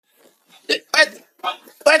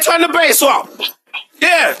turn the bass up.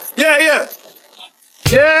 Yeah.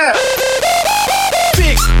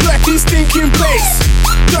 Big, dirty, stinking bass.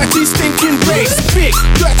 Dirty, stinking bass. Big,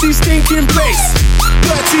 dirty, stinking bass.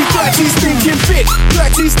 Dirty, stinking big.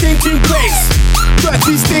 Dirty, stinking bass.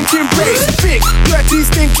 Dirty, stinking bass. Big, dirty,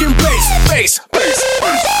 stinking bass.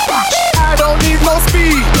 I don't need no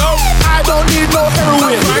speed. No. I don't need no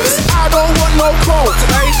heroin. I don't want no coke.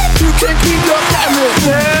 You can keep your ketamine.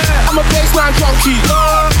 Yeah. I'm a baseline junkie.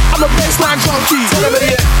 I'm a baseline junkie.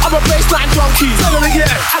 I'm a baseline junkie.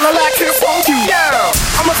 And I like it funky. Yeah.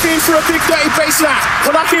 I'm a fiend for a big dirty baseline.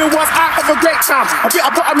 When I hear once, I have a great time. A bit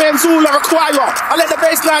of bottomends all I require. I let the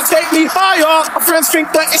baseline take me higher. My friends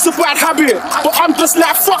think that it's a bad habit, but I'm just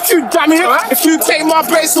like, fuck you, damn it. If you take my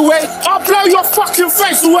bass away, I'll blow your fucking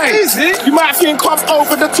face away. Easy. You might think I'm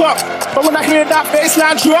over the top, but when I hear that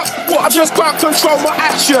baseline drop, I just can't control my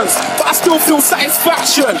actions, but I still feel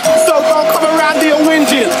satisfaction. So don't come around here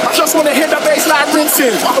whinging. I just wanna hear the baseline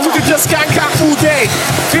rinsing, and we could just skank out all day.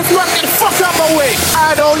 If not, get the fuck out my way.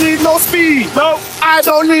 I don't need no speed. No. I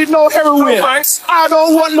don't need no heroin. No, thanks. I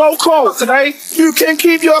don't want no coke. Today, you can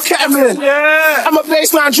keep your ketamine. Yeah. I'm a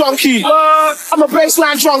baseline junkie. I'm a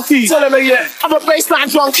baseline junkie. Tell him again. I'm a baseline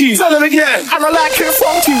junkie. Tell him again. And I like it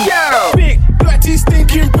funky. Yeah. Big, dirty,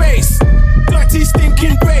 stinking bass. Dirty,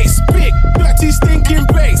 stinking bass. Big, dirty, stinking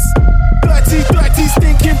bass. Dirty,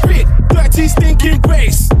 stinking big. Dirty, stinking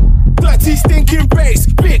bass. Dirty, stinking bass.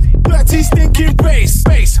 Big, dirty, stinking bass.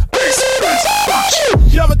 Bass.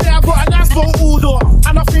 The other day I got an asphalt order,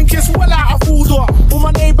 and I think it's well out of order. All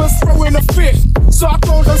my neighbours throwing a fit, so I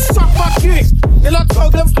told them suck my dick. Then I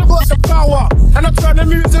told them I got the power, and I turned the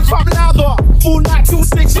music up louder. All night till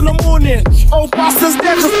 6 in the morning. Old bastards,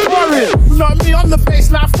 they're just boring. You know me, I'm the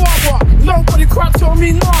baseline father. Nobody can't tell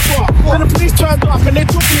me nada. Then the police turned up and they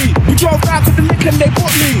took me. We drove round to the lick and they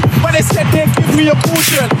put me. But they said they'd give me a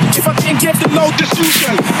caution if I didn't give them no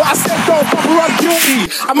distribution. But I said don't bother, I'm guilty,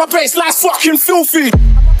 and my baseline's fucking filthy.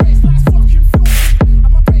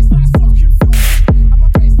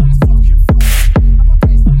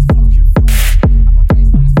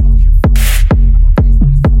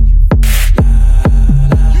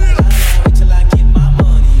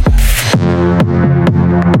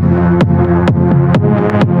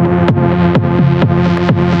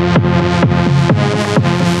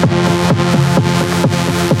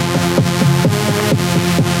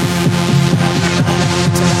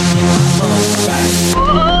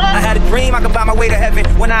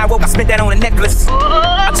 When I awoke, I spent that on a necklace.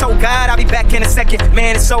 I told God I'll be back in a second.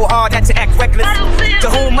 Man, it's so hard not to act reckless.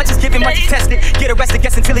 To whom much is given, much is tested. Get arrested,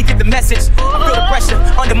 guess until he get the message. I feel the pressure,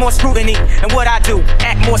 under more scrutiny. And what I do,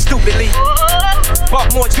 act more stupidly.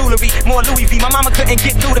 Bought more jewelry, more Louis V. My mama couldn't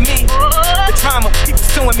get through to me. The trauma, people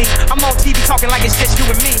suing me. I'm on TV talking like it's just you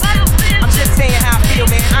and me. I'm just saying how I feel,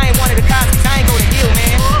 man. I ain't one of the Cosby's, I ain't go to Hill,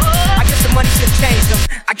 man. I guess the money should've changed them.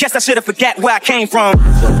 I guess I should've forgot where I came from.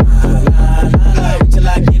 Till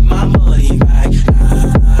I get my money right.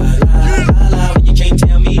 You can't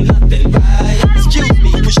tell me nothing, right? Excuse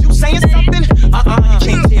me, was you saying something? You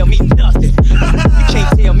can't tell me nothing. You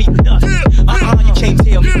can't tell me nothing. You can't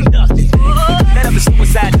tell me nothing. Let up the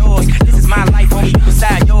suicide doors. This is my life, homie, you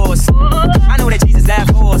decide yours. I know that Jesus died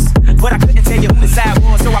for us, but I couldn't tell you who the side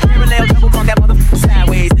was. So I parallel double on that motherfucker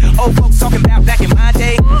sideways. Old folks talking about back in my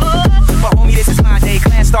day, but homie, this is my day.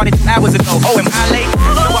 Class started 2 hours ago. Oh, am I late?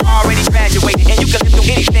 No, I already graduated, and you can live through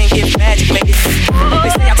anything if magic make it. They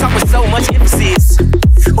say I talk with so much emphasis.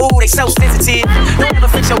 Ooh, they so sensitive. Don't ever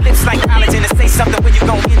fix your lips like collagen and say something when you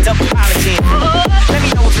gon' end up apologizing. Let me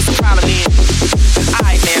know if it's a problem then.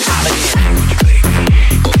 Alright, man, holla then.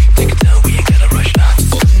 Take it down, we ain't gotta rush now.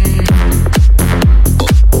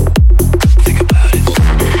 Think about it.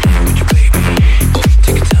 Hang with you, baby.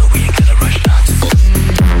 Take it down, we ain't gotta rush now.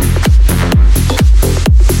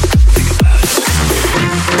 Think about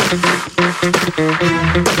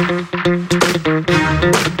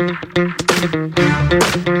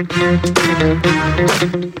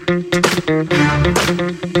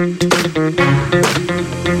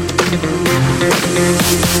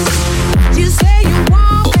You say you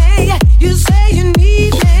want me, you say you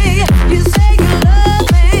need me, you say you love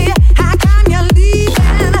me, how come you're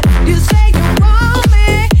leaving? You say you want me,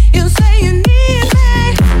 you say you need me,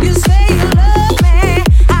 you say you love me,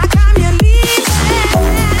 how come you're leaving?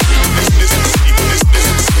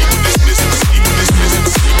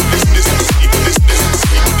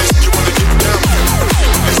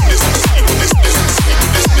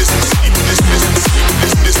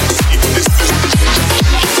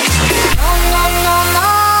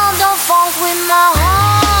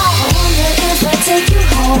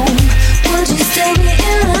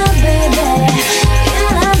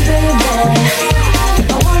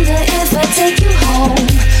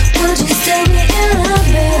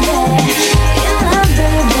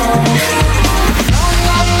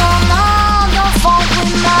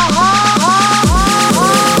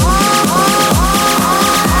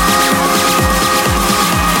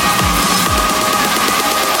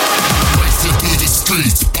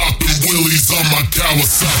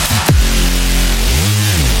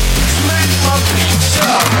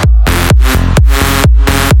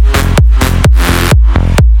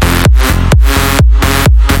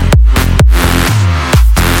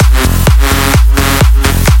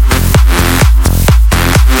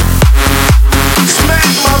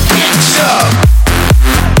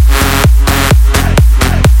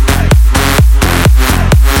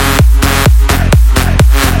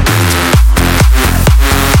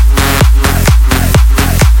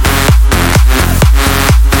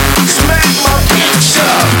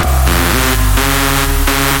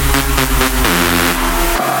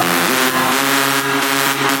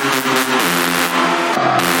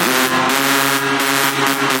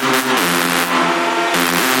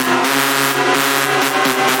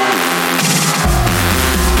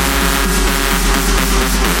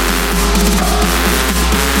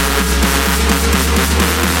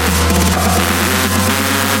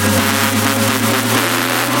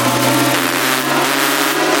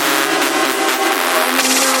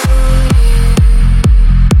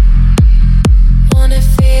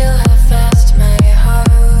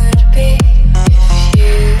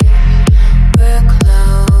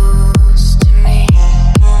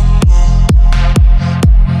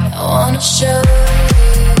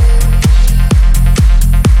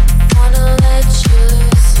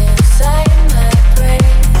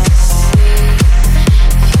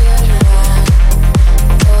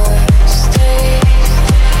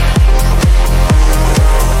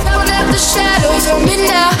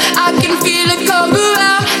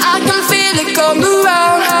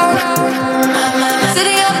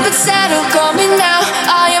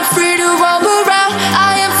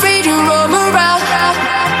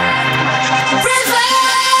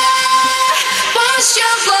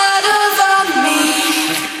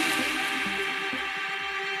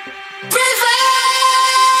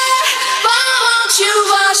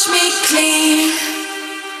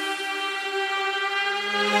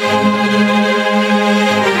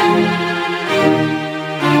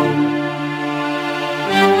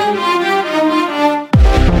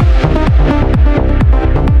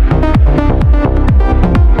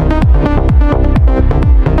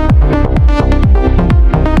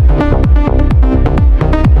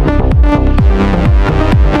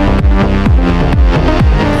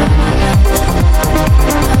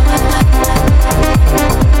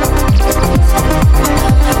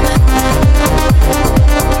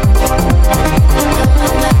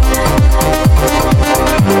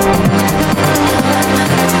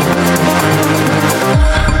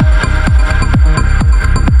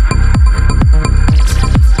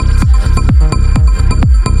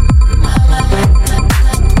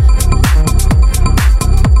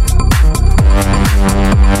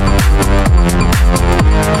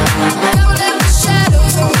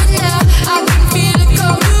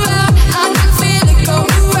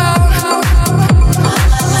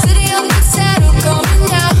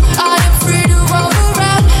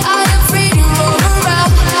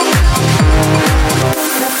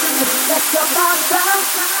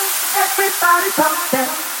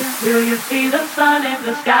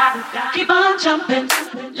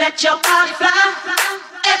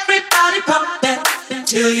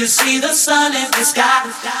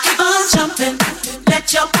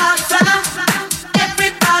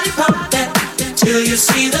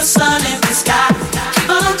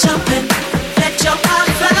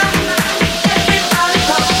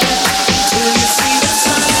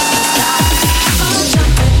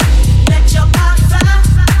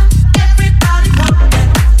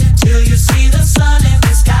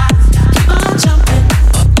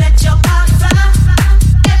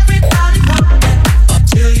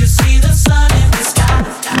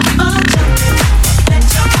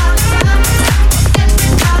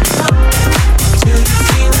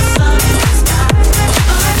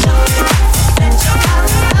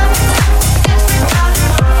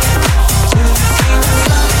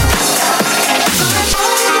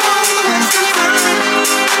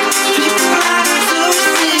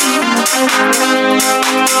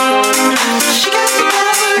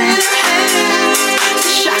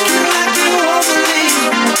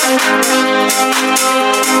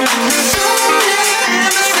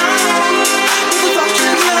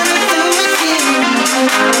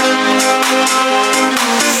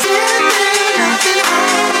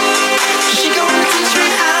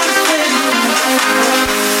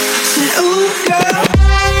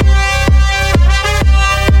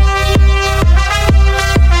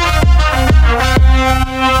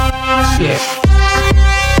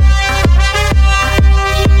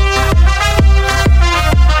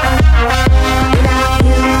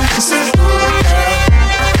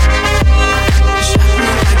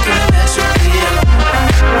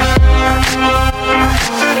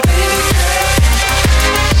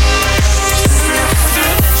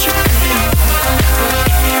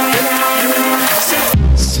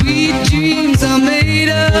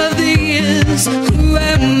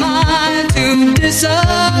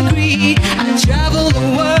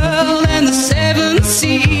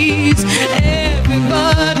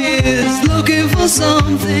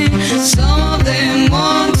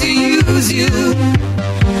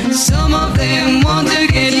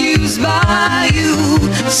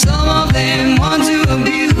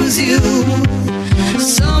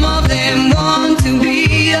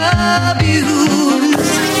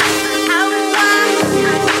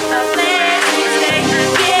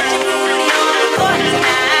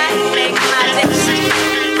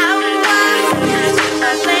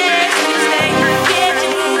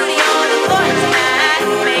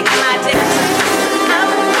 Make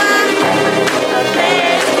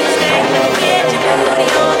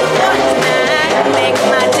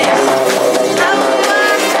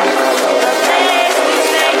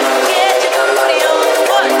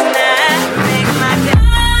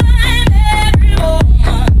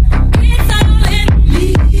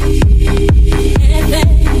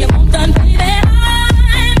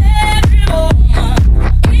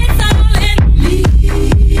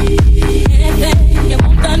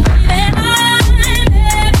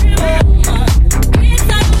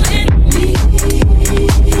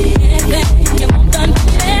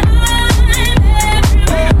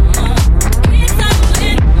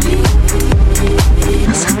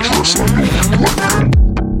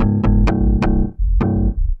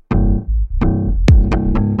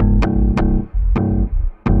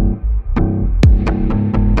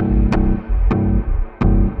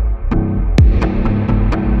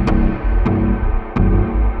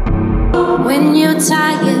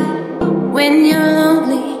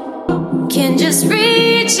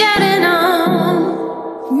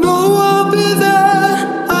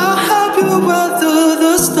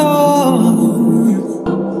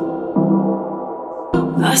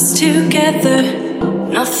together.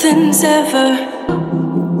 Nothing's ever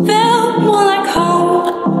felt more like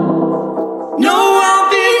home. No, I'll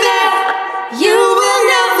be there. You will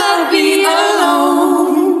never be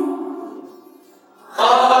alone.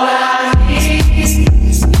 All I need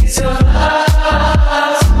is your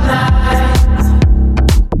love tonight.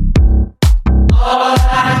 All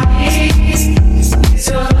I need is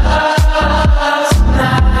your love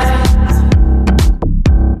tonight.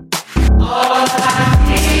 All I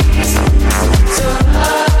need is your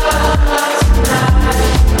love tonight.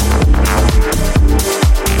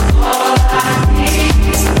 All I need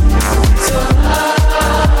is your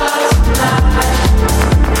love tonight.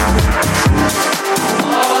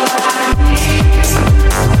 All I need is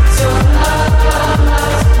your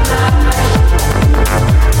love tonight.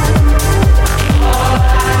 All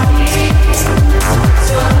I need is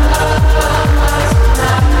your love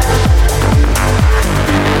tonight.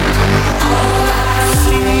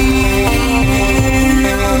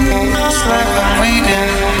 Feels like I'm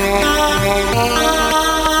waiting,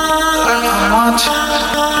 like I'm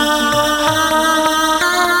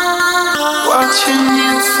watching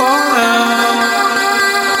you fall out.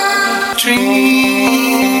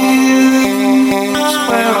 Dreams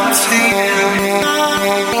where I'm fading.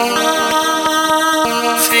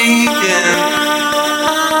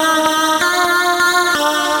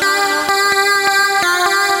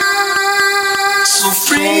 So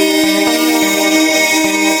free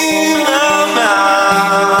my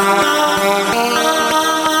mind,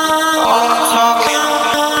 all talking,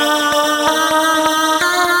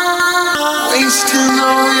 wasting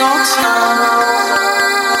all your time.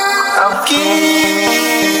 I've given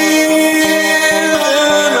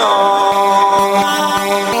all,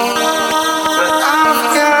 but I've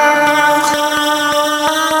got.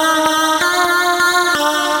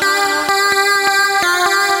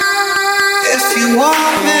 If you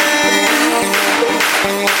want me,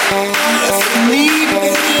 if you need me,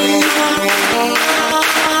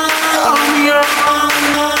 I'm yours.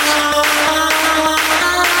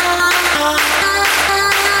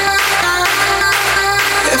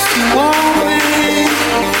 If you want me,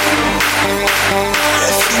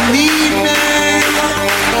 if you need me,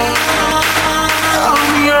 I'm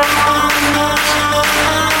yours.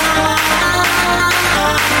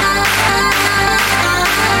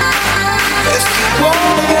 If you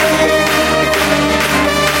want me,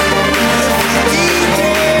 if you need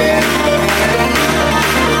me,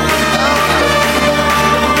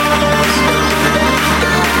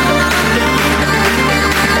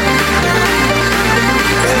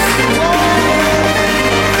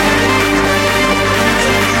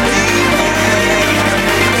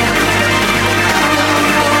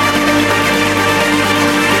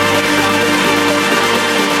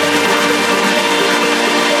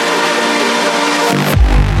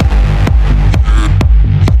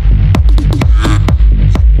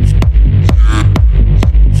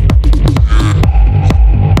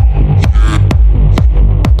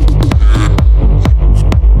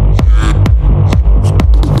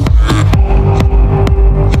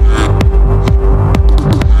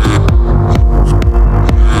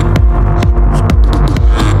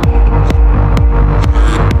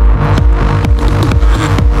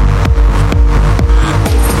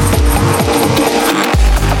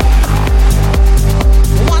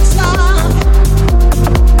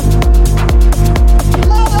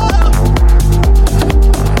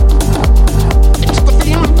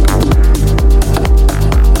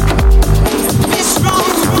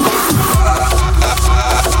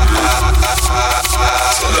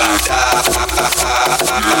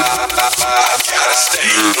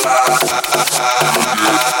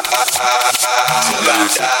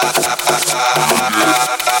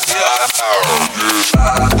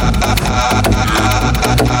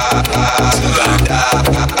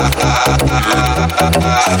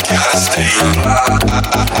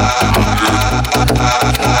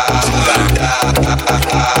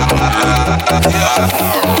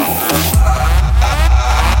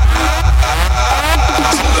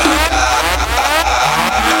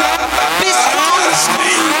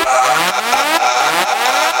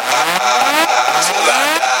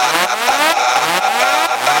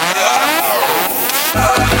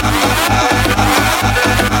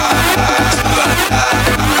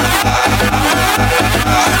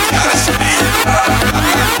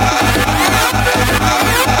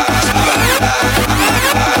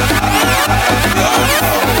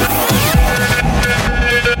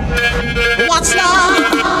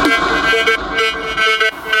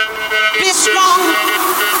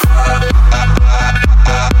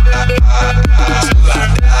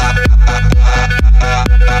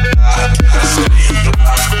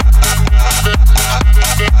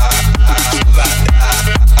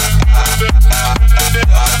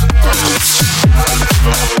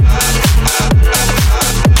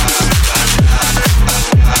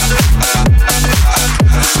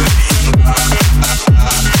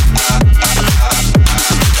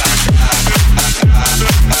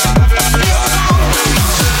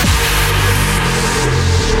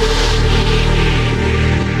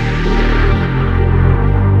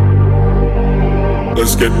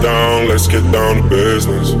 let's get down to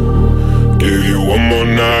business. Give you one more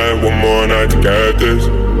night to get this.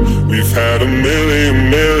 We've had a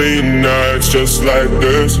million nights just like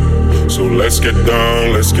this. So let's get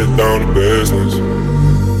down to business.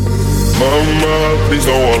 Mama, please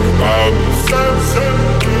don't worry about me.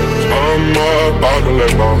 I'm about to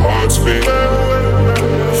let my heart speak.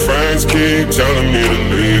 Friends keep telling me to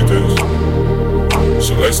leave this.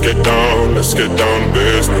 So let's get down to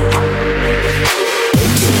business.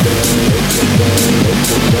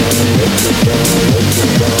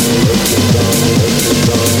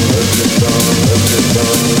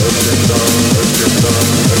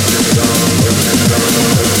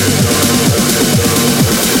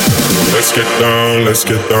 Let's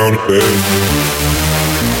get down to business.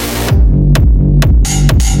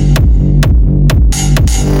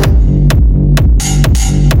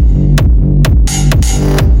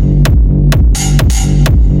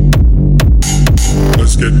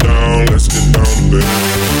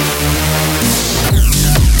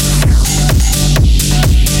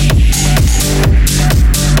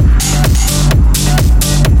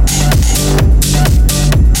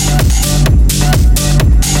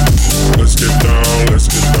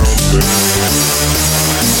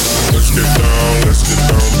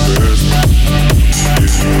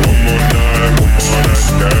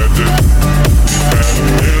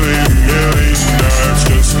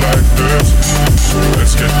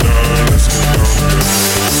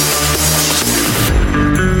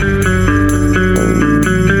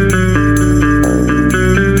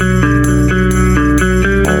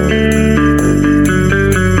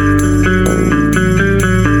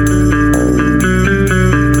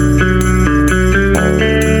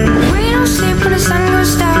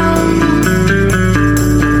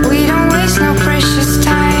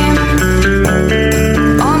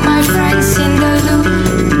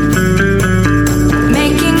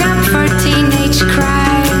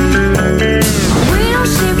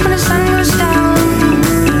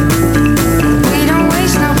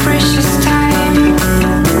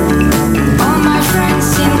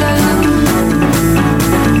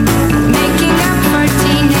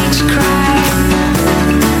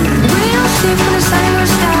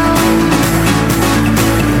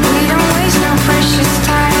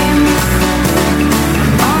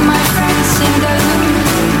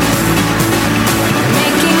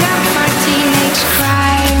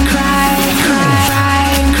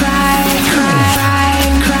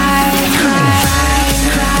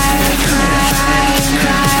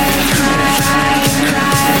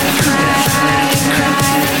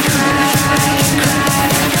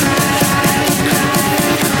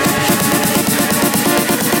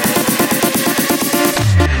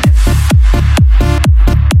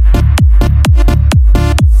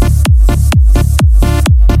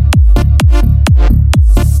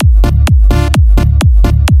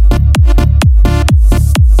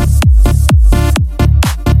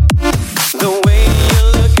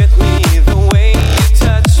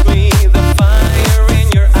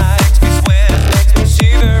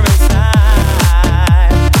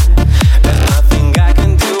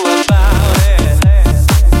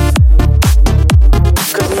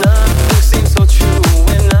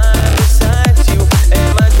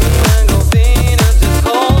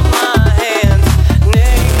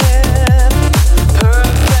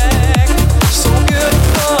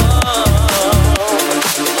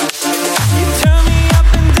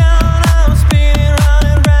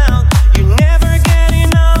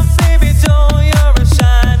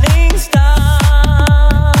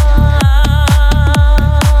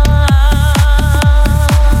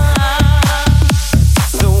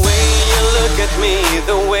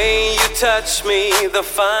 touch me. The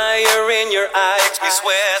fire in your eyes makes me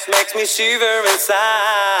sweat, makes me shiver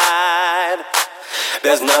inside.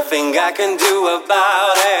 There's nothing I can do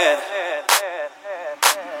about it.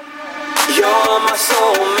 You're my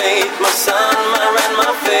soulmate, my sun, my rain,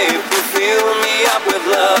 my faith. You fill me up with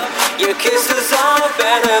love. Your kisses are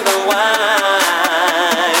better than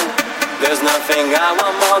wine. There's nothing I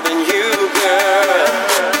want more than you,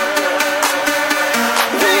 girl.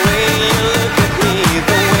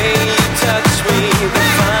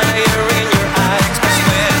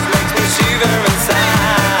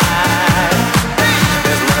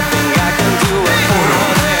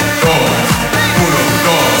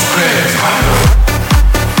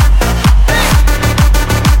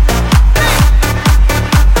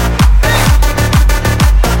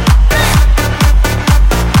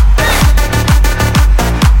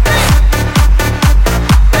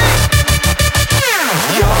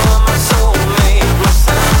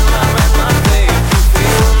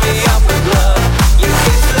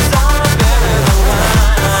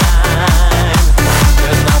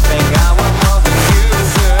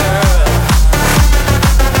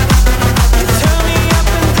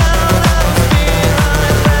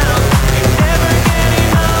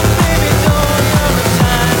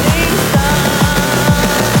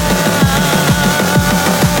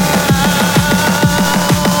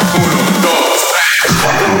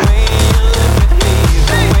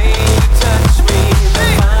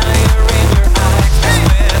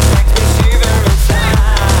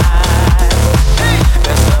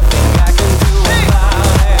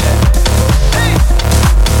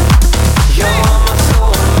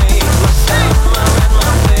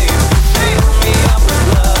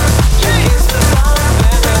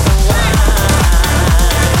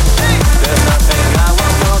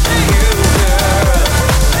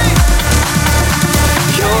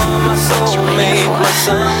 my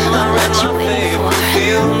summer and my favorite.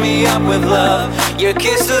 Fill me up with love. Your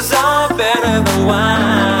kisses are better than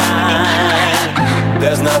wine.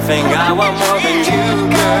 There's nothing I want more than you,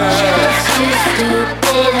 girl. You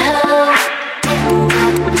stupid hoe.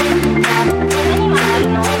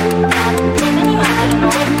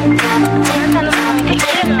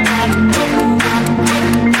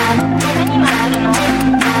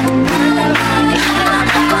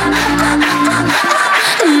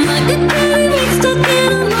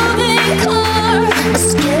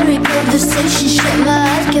 Conversation, shut my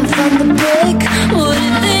eyes, can't find the break. What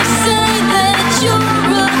if they say that you're a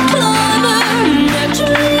climber?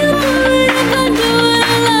 Naturally, I'm worried if I do it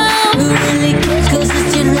alone. Who really cares? 'Cause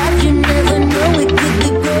it's your life, you never know, it could be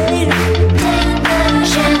great. Take the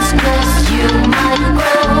chance, 'cause you might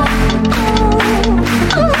grow.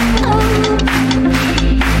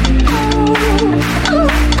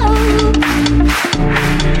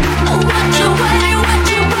 What you waiting, what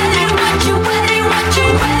you waiting, what you waiting, what you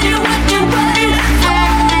waiting, what you waiting for?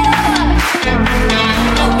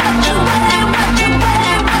 What you waiting, what you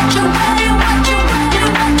waiting, what you waiting, what you waiting,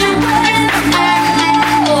 what you waiting for?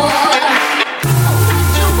 What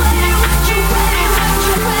you waiting, what you waiting, what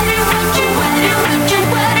you waiting, what you waiting, what you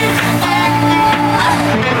waiting for? What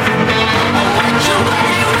you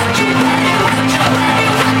waiting, what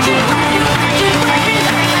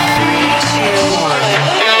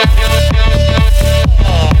you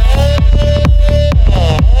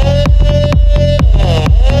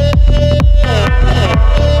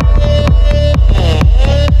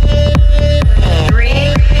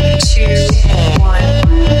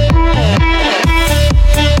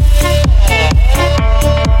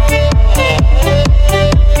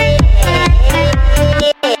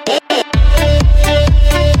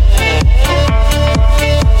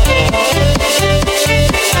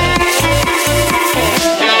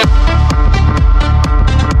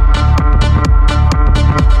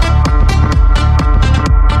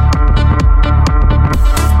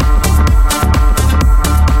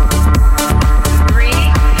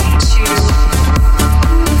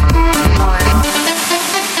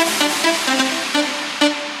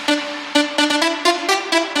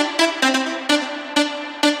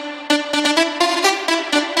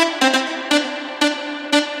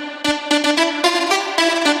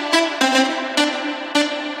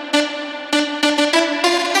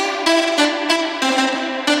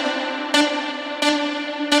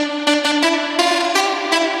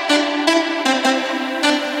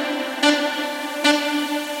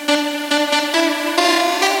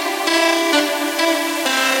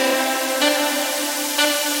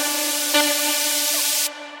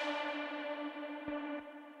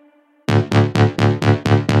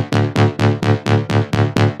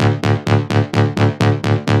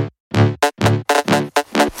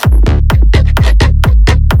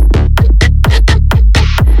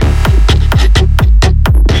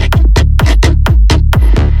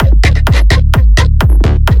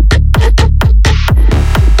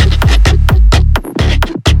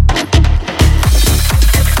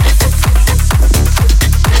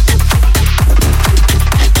you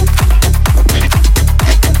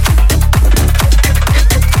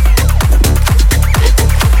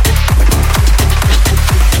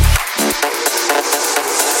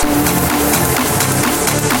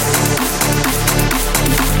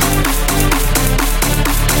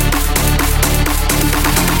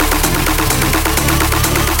waiting, what you waiting, what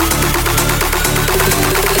you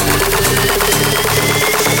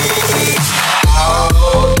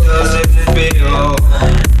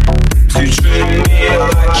waiting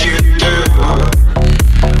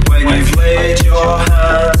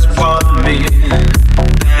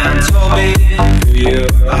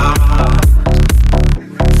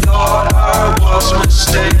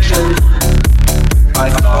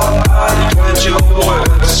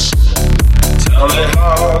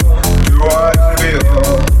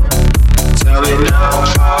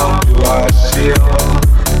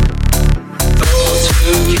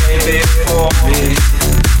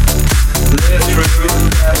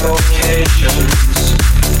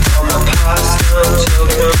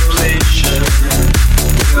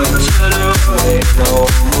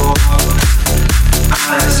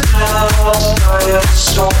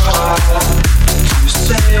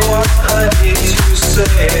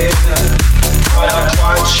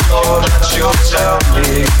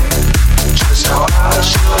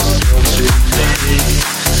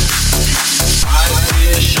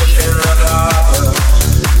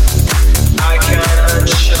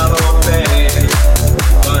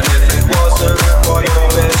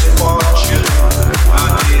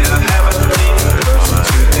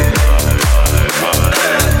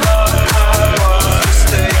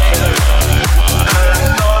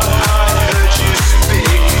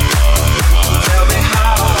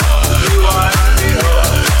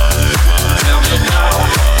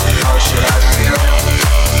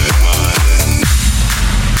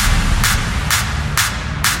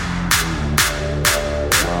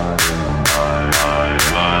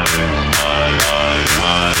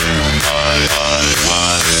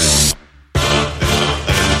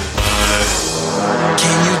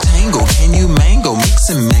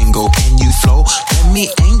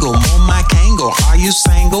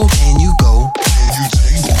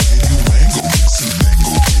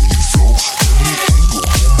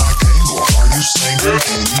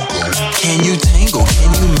Can you tangle?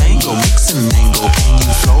 Can you mango? Mix and mingle. Can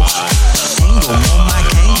you flow? Angle on my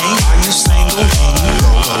gang. Are you single? Can you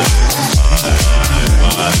go?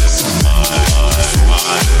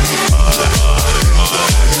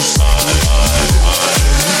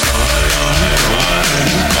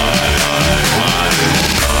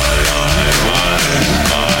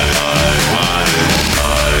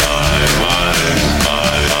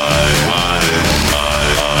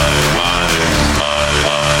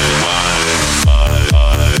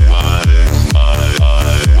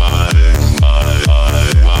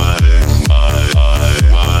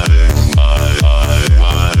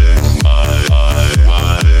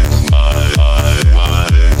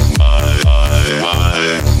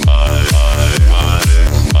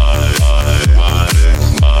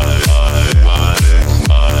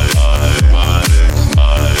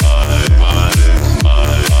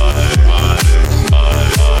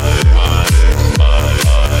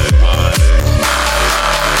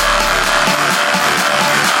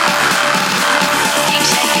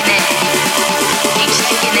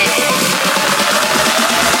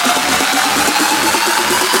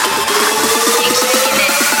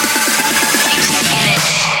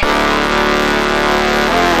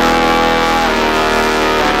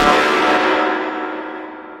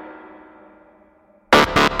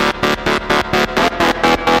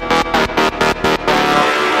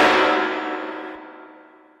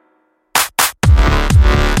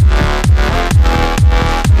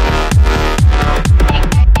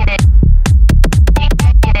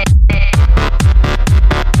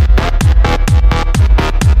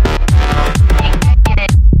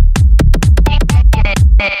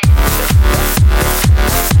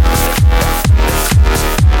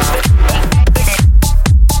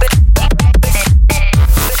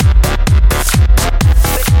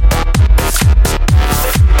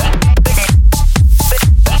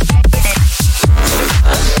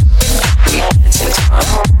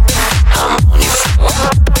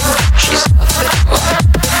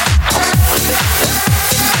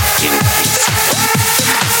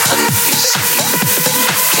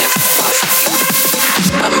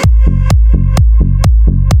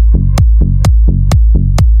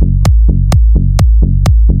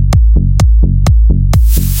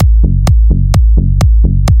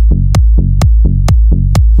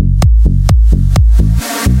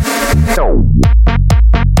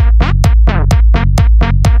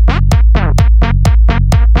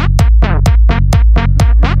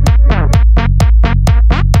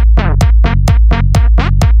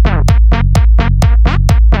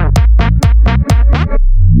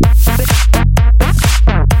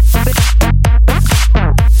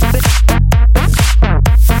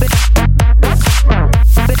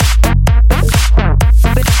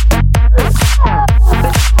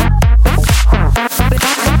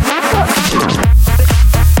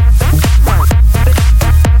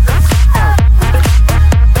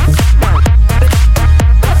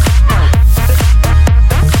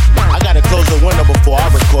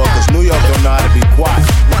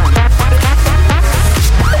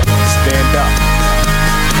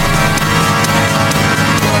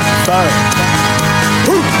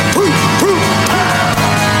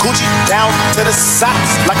 to the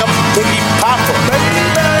socks like I'm Biggie Popper.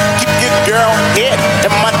 Keep your girl head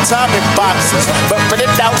in my Tommy boxes. But for the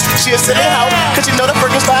doubt, she a silly hoe, cause she know the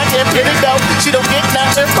freaking slide can't pin it dough. She don't get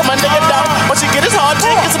nothing from my nigga down. Once she get his hard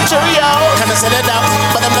take, get some Cheerios. Kinda send it out,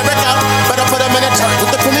 but I'm never out. Better put him in a truck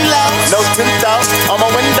with the penny loud. No tint out on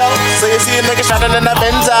my window, so you see a nigga shining in the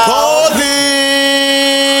Benzo. Police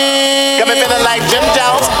got me feeling like Jim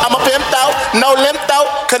Jones. I'm a pimp out, no limp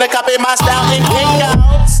out. Couldn't copy my style in King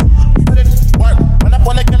Outs. Put it work. When I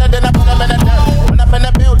wanna kill it, then I put him in the dirt. When I'm in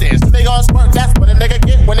the building, so they gon' squirt. That's what a nigga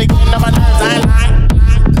get when they get on my nerves. I ain't lying.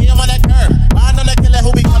 See him on that curb. Riding on the killer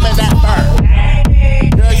who be coming that bird.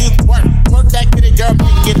 Girl, you twerk. Twerk that kitty, girl,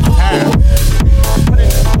 make it turn. Put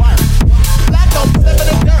it work. Black don't put him in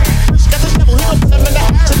the dirt. Rich got the shovel, he gon' put him in the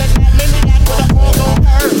earth. To the cat maniac with a horn gon'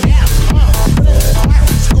 hurt. Yeah, put it work.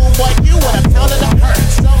 Schoolboy, you with a pound of the hurt.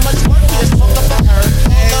 So much work, he is smoke up the earth.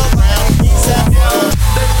 All around, he's at work.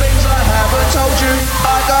 There's things I haven't told you.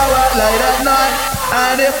 I go out late at night,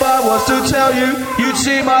 and if I was to tell you, you'd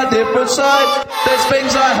see my different side. There's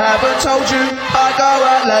things I haven't told you. I go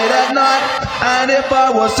out late at night, and if I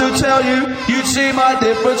was to tell you, you'd see my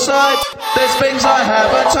different side. There's things I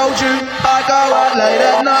haven't told you. I go out late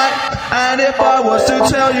at night, and if I was to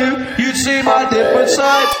tell you, you'd see my different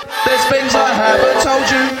side. There's things I haven't told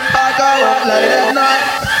you. I go out late at night,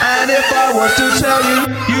 and if I was to tell you,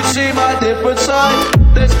 you'd see my different side.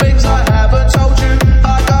 There's things I haven't told you.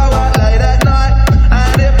 I go out late at night,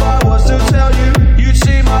 and if I was to tell you, you'd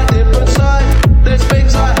see my different side.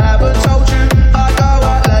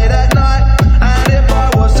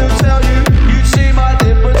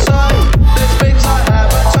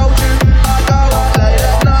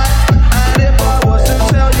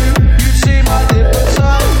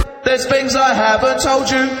 things I haven't told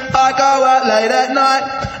you. I go out late at night,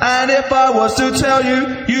 and if I was to tell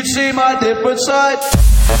you, you'd see my different side.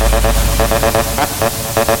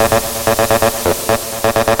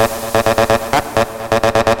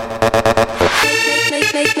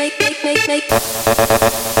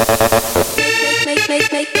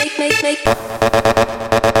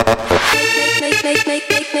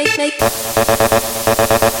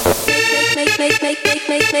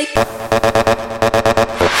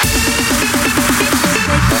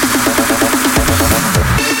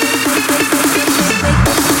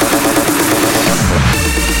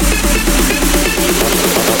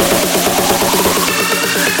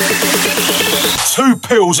 Two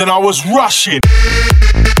pills and I was rushing.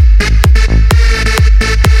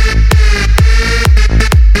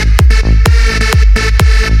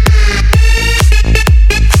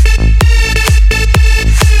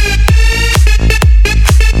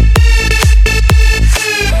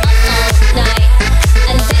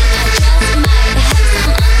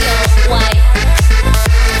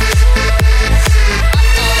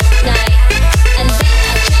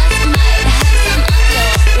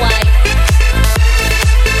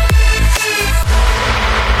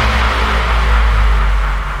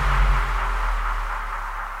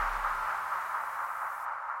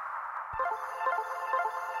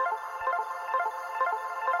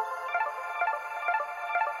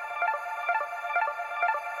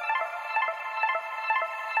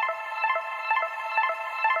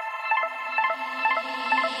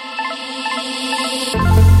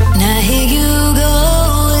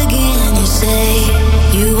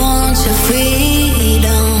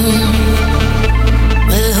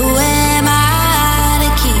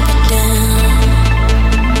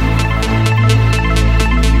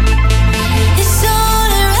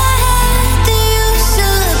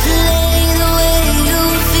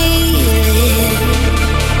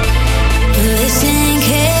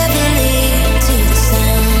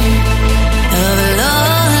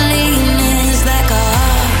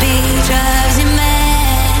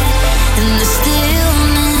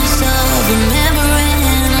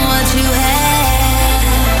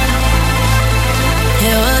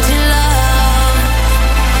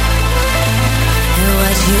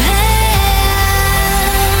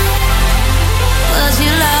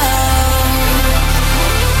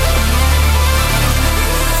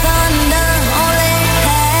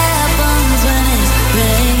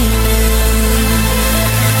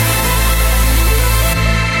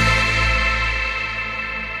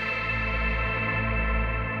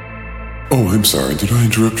 Oh, I'm sorry. Did I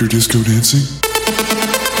interrupt your disco dancing?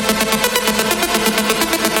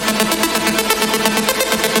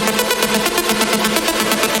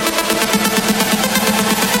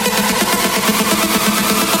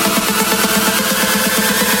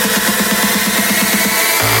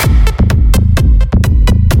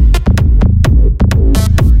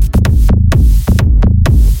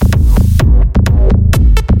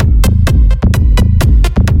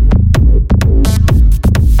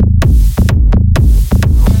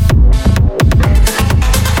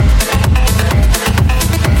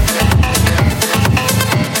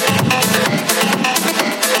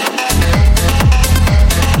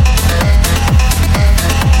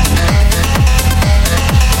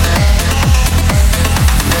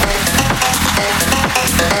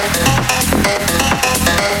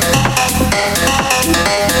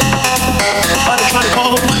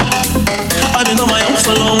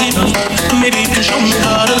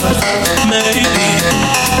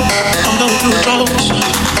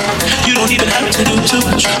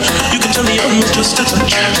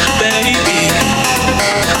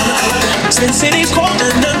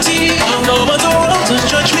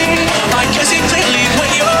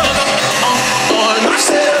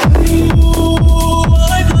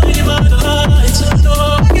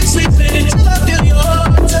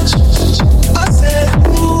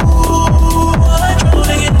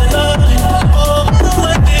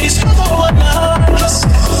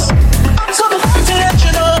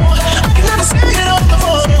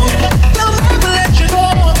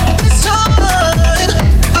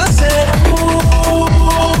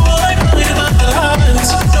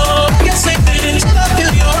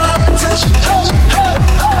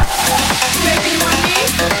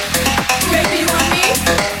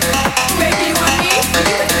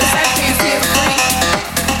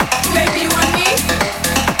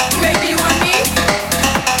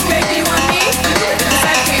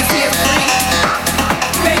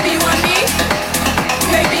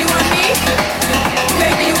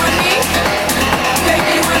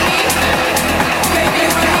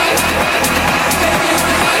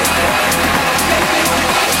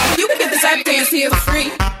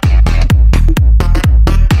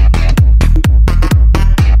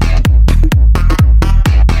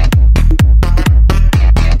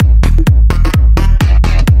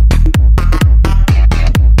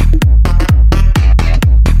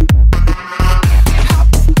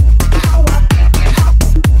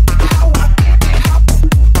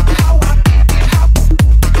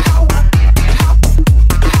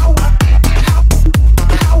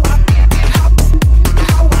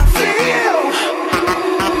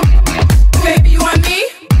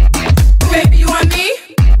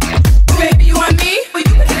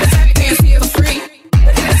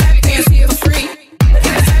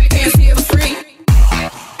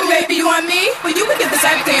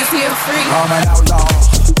 I'm an outlaw.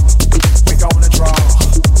 We gonna draw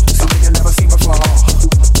something you never seen before.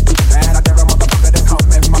 And I dare a motherfucker to come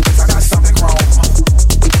in my face. I got something wrong,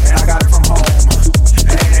 and I got it from home.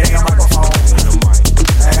 Hey, a microphone.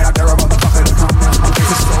 And I dare a motherfucker to come in my face.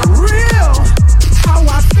 It's so real, how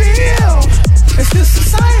I feel. It's this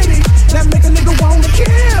society that make a nigga wanna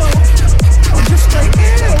kill. I'm just straight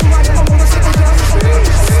ill, riding my motorcycle down the street.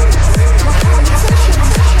 My politicians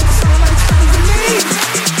sound like friends to me.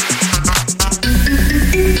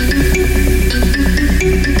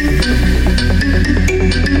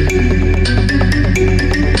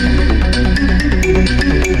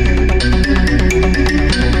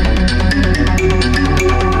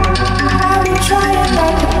 I've been trying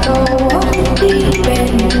not to go off the deep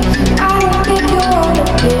end. I don't think you wanna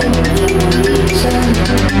give me a reason.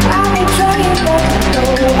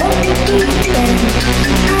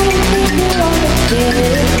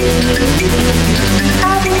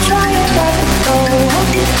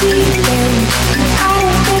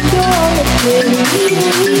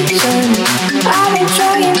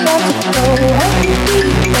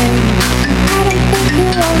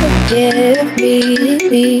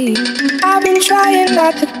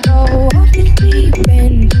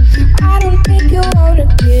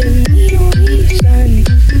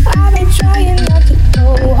 I've been trying not to go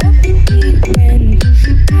off the deep end.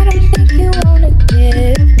 I don't think you wanna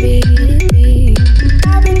give me.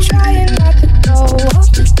 I've been trying not to go off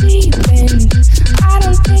the deep end. I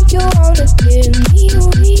don't think you wanna give me a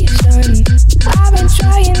reason. I've been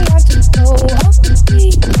trying not to go off the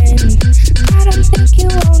deep end. I don't think you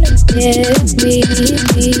wanna give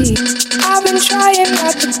me. I've been trying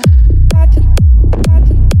not to.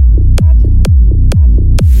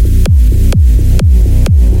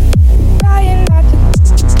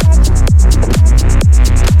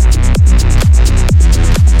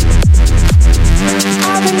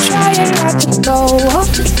 Go off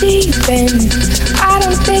the deep end. I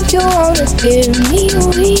don't think you wanna give me a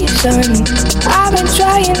reason. I've been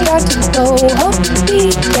trying not to go off the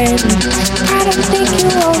deep end. I don't think you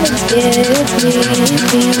wanna give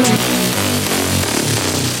me.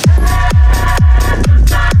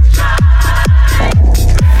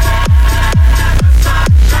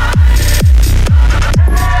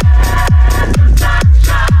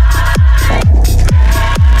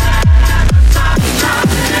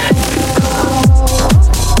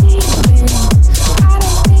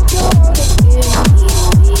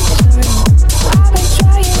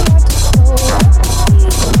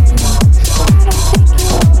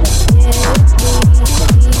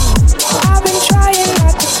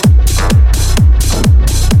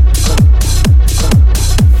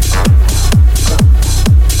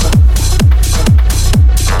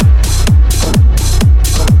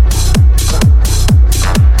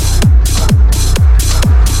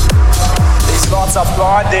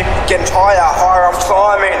 Getting higher I'm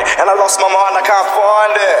climbing, and I lost my mind, I can't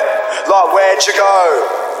find it. Like, where'd you go?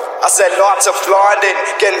 I said lights are blinding,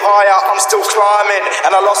 getting higher, I'm still climbing,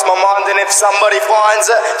 and I lost my mind, and if somebody finds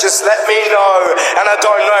it, just let me know. And I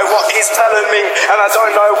don't know what he's telling me, and I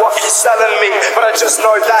don't know what he's selling me, but I just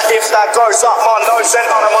know that if that goes up my nose, then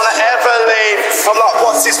I don't wanna ever leave. I'm like,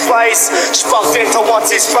 what's his place? Just bumped into what's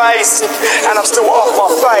his face, and I'm still off my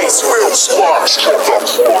face. Real sparks.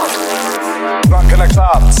 Drunk in a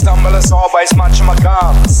club, stumbling sideways, munching my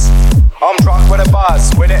gums. I'm drunk with a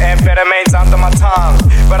buzz, with the amphetamines under my tongue,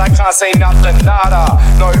 but I can't see nothing, nada.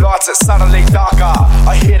 No lights, it's suddenly darker.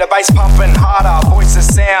 I hear the bass pumping harder, voices,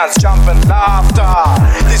 sounds, jumping, laughter.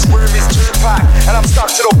 This room is too packed, and I'm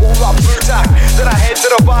stuck to the wall like blue tack. Then I head to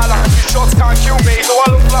the bar like a few shots can't kill me, so I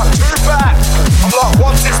look like Tupac. I'm like,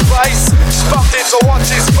 what's his place? Just bumped into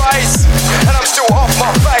what's his face, and I'm still off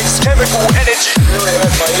my face. Chemical energy really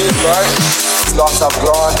hurt my ears, bro. Lights are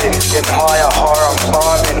blinding, getting higher I'm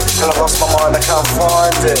climbing, till I lost my mind, I can't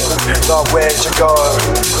find it. Like, where'd you go?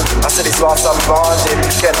 I said these lights are blinding,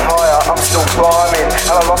 getting higher, I'm still climbing,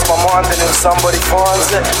 and I lost my mind, and if somebody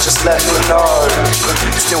finds it, just let me know.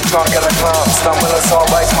 Still drunk in the club, stumbling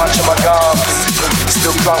sideways, munching my gums.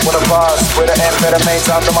 Still drunk with a buzz, with the amphetamines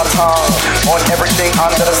under my tongue. On everything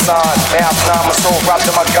under the sun, now I'm all wrapped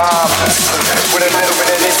in my gums. With a little bit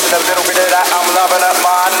of this and a little bit of that, I'm loving it,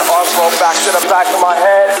 man. I roll back to the back of my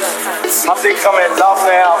head. I think I'm in love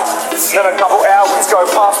now. Then a couple hours go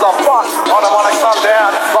past, like fuck, I don't wanna come down.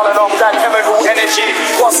 Running off that chemical energy.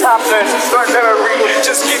 What's happening? No memory.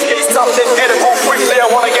 Just give me something edible quickly. I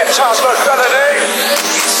wanna get charged, no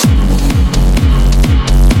felony.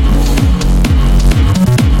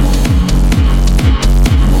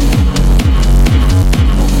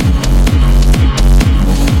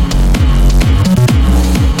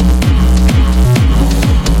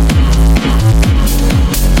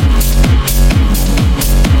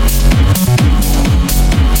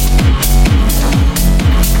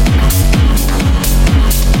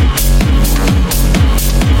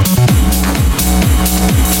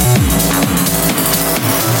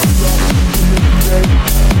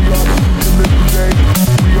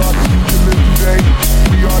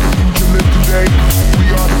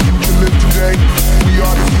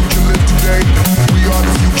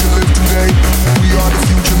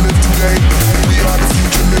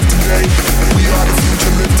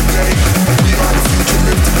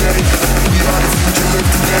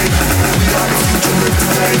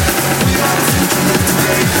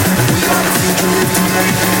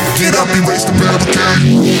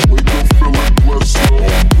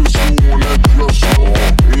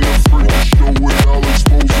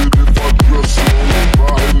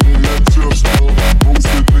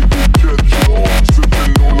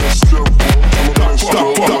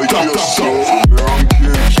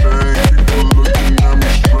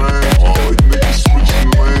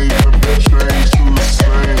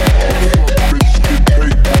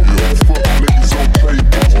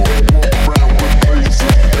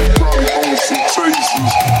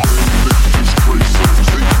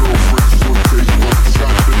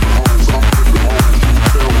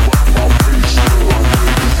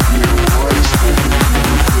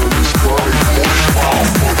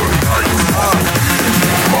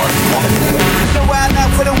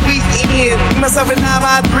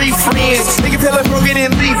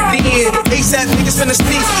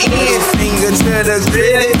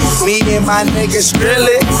 My niggas drill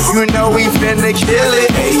it, you know we finna kill it.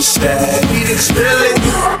 ASAP, we done spill it.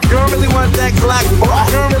 You don't really want that Glock, boy.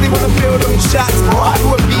 You don't really wanna feel them shots, boy.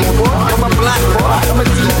 You a B, boy. I'm a black, boy. I'm a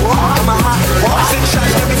D, boy. I'm a hot, boy. 6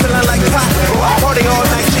 shots got me feeling like pop, boy. Party all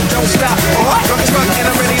night, shit don't stop, boy. Drunk as fuck and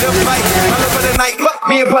I'm ready to fight. My love for the night, fuck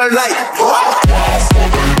me and polite, boy.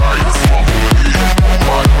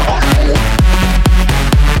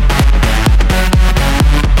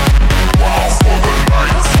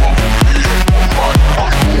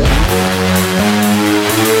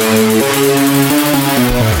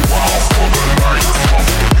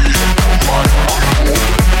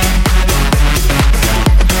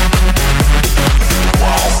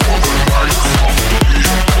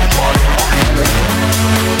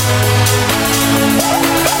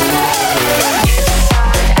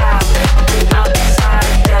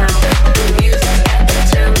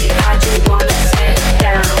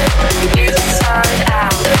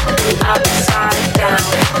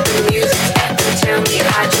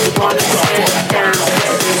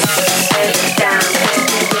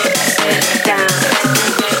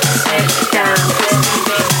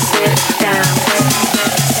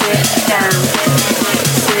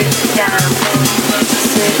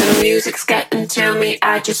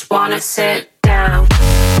 I just wanna sit down,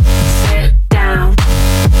 sit down,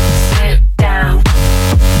 sit down,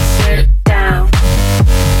 sit down,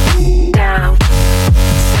 down,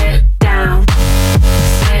 sit down, sit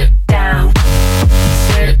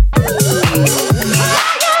down,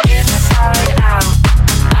 sit. Inside out,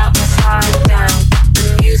 upside down.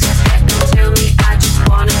 The music's getting to me. I just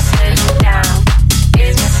wanna sit down.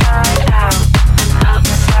 Inside out,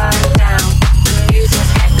 upside down. The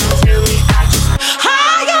music's getting to me. I just.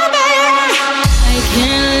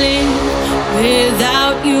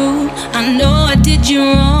 Without you, I know I did you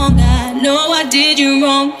wrong. I know I did you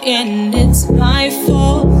wrong, and it's my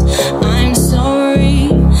fault. I'm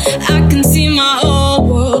sorry. I can see my whole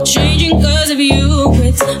world changing 'cause of you.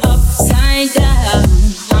 It's upside down.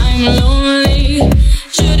 I'm lonely.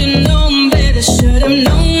 Should've known better. Should've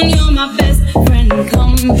known you're my best friend.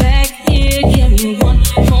 Come back here, give me one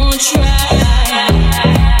more try.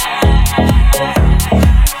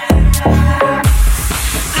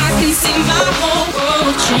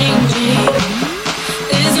 Changing.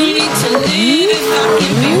 There's no need to live if I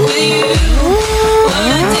can be with you. What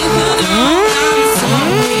I did was wrong, I'm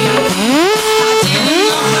sorry. I didn't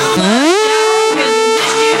know how much I really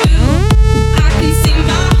missed you. I can see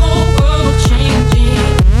my whole world changing.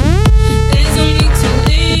 There's no need to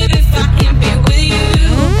live if I can be with you.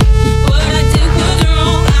 What I did was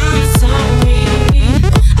wrong, I'm sorry.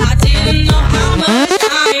 I didn't know how much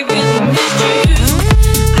I really missed you.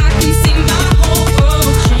 I can see my whole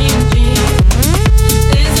world changing.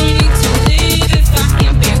 There's no need to live if I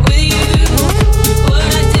can't be with you. What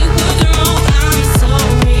I did was wrong, I'm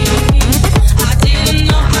sorry. I didn't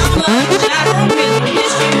know how much I really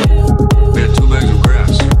missed you. We had 2 bags of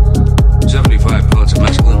grass, 75 pellets of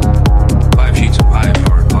mescaline, 5 sheets of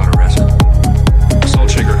high-powered powder resin, a salt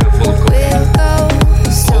shaker half full of cocaine, a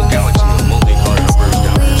whole galaxy of multicolored uppers,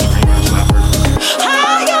 downers, screamers, slappers.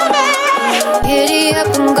 Giddy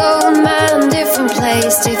up and go, man, different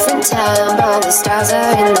place, different time. All the stars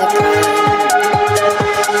are in the sky.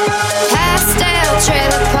 Pastel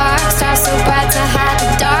trailer park, stars so bright to hide the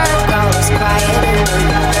dark. All is quiet in the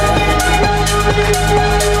night.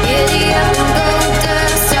 Giddy up and go,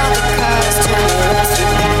 dust all the cars, turn the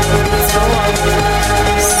restaurant for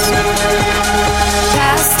once.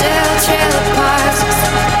 Pastel trailer park,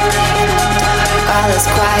 all is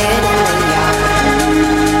quiet in the yard.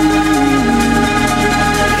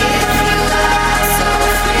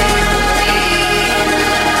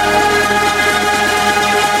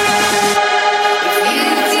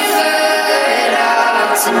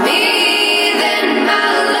 To me, then my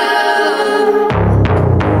love.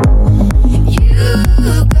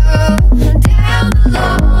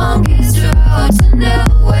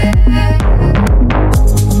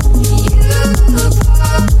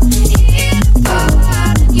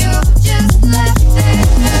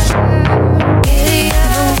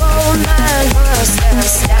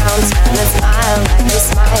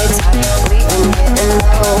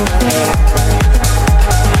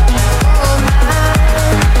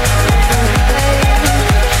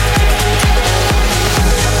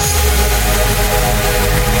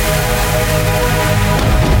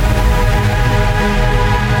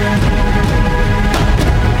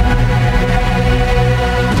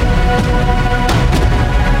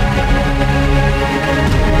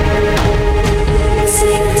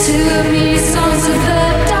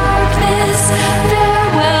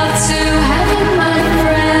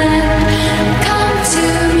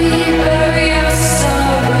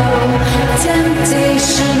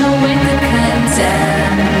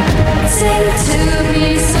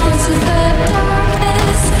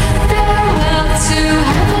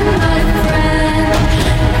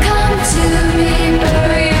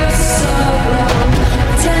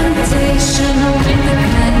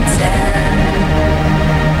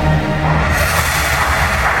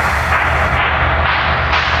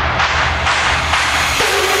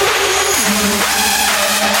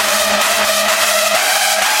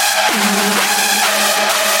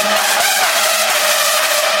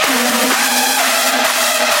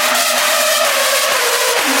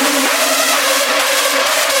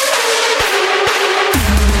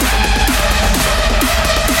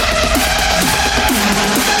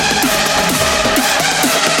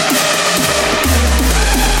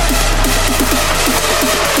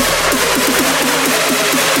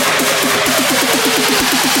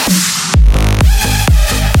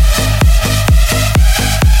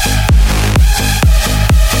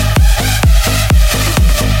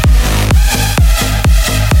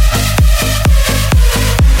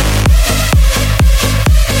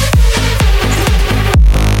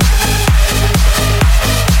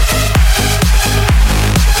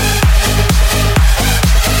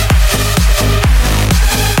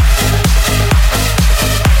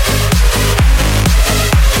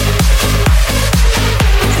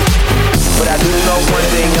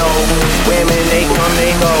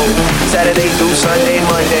 Saturday through Sunday,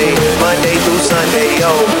 Monday through Sunday,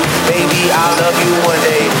 yo. Baby, I'll love you one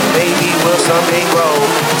day. Baby, we'll someday grow.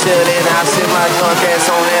 Till then, I'll sit my drunk ass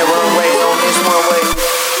on that runway, on this one way.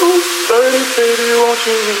 Dirty baby, won't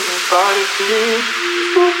you meet me by the beach?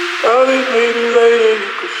 Early, maybe later,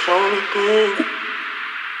 you could show me things.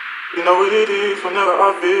 You know what it is whenever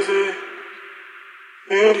I visit.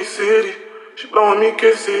 In the city, she blowing me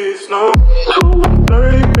kisses, no.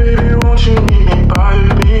 Dirty baby, won't you